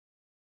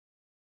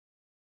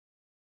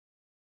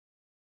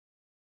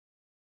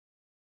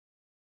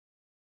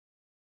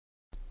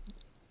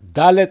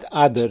Dalet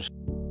Adar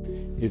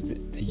is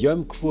the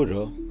Yom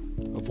Kfuro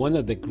of one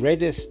of the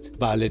greatest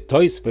Baalei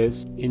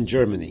Tosfos in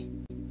Germany,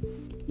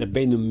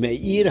 Rabbeinu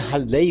Meir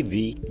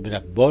Halevi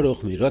Rab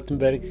Baruch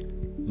Mrotenberg,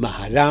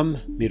 Maharam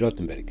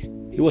Mrotenberg.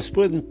 He was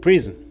put in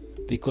prison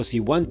because he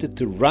wanted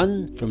to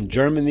run from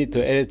Germany to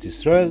Eretz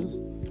Israel,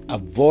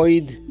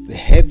 avoid the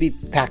heavy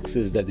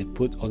taxes that they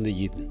put on the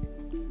Yidden.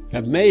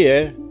 Rab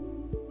Meir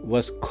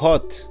was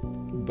caught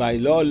by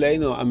Lo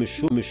Aleinu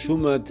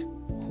Ameshumad,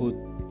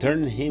 who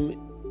turned him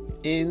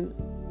in.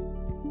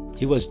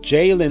 He was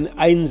jailed in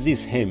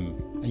Einzisheim.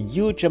 A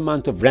huge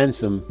amount of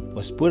ransom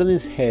was put on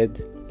his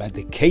head by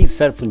the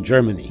Kaiser from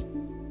Germany,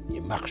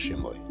 Yemach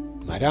Shemoy.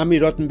 Maharam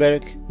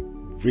Mrotenberg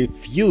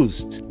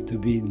refused to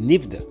be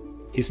nivda.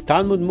 His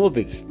Talmud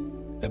Muvik,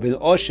 Rabbi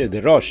Osher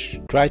the Rosh,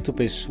 tried to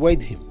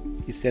persuade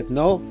him. He said,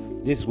 no,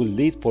 this will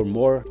lead for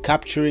more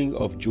capturing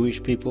of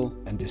Jewish people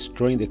and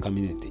destroying the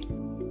community.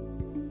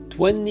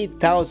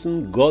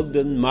 20,000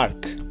 golden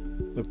mark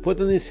were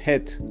put on his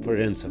head for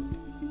ransom.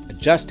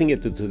 Adjusting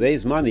it to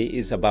today's money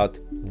is about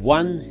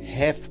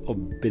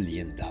 $500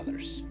 million.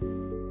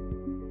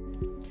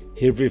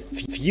 He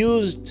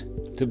refused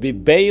to be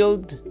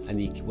bailed, and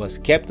he was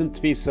kept in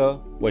Tvisa,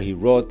 where he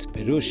wrote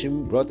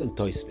Perushim, Brot and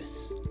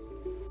Tosfos.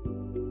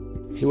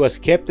 He was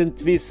kept in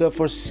Tvisa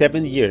for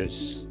 7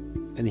 years,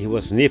 and he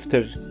was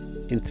nifter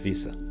in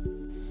Tvisa.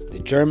 The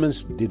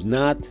Germans did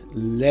not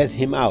let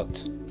him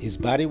out. His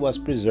body was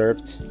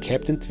preserved,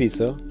 kept in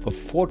Tvisa for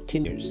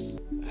 14 years.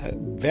 A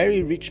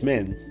very rich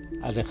man,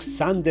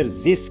 Alexander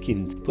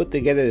Ziskind, put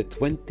together the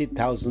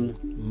 20,000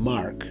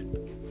 mark.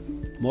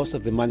 Most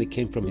of the money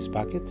came from his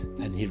pocket,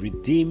 and he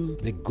redeemed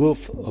the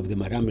goof of the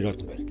Maharam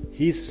Mrotenberg.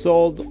 He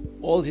sold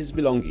all his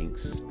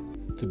belongings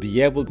to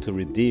be able to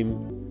redeem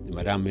the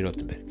Maharam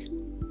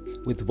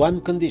Mrotenberg, with one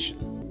condition.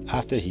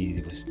 After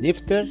he was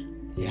nifter,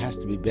 he has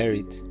to be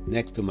buried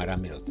next to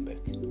Maharam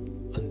Mrotenberg.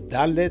 On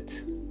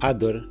Dalet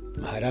Adar,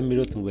 Maharam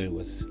Mrotenberg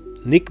was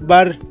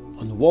nikbar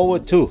on World War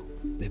II.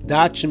 The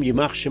Dachim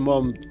Yemach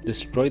Shemom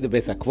destroyed the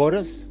Beit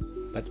HaKvoros,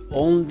 but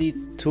only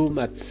 2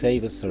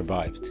 matzevas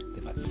survived.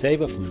 The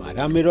matzeva from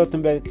Maharam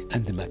Mrotenberg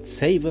and the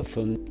matzeva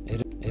from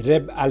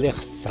Reb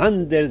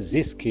Alexander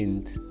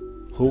Ziskind,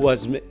 who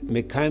was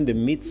mekayem the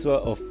mitzvah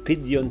of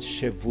Pidyon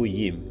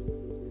Shevuyim.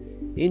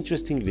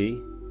 Interestingly,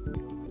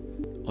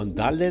 on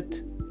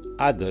Dalet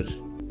Adar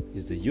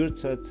is the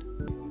yurtzat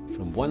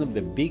from one of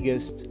the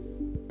biggest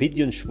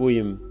Pidyon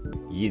Shvuyim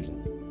Yidden,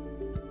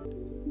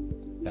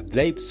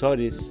 Rablei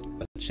Psoris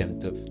Shem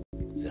Tov,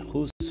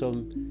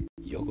 Zechusom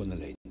Yogon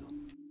Aleinu.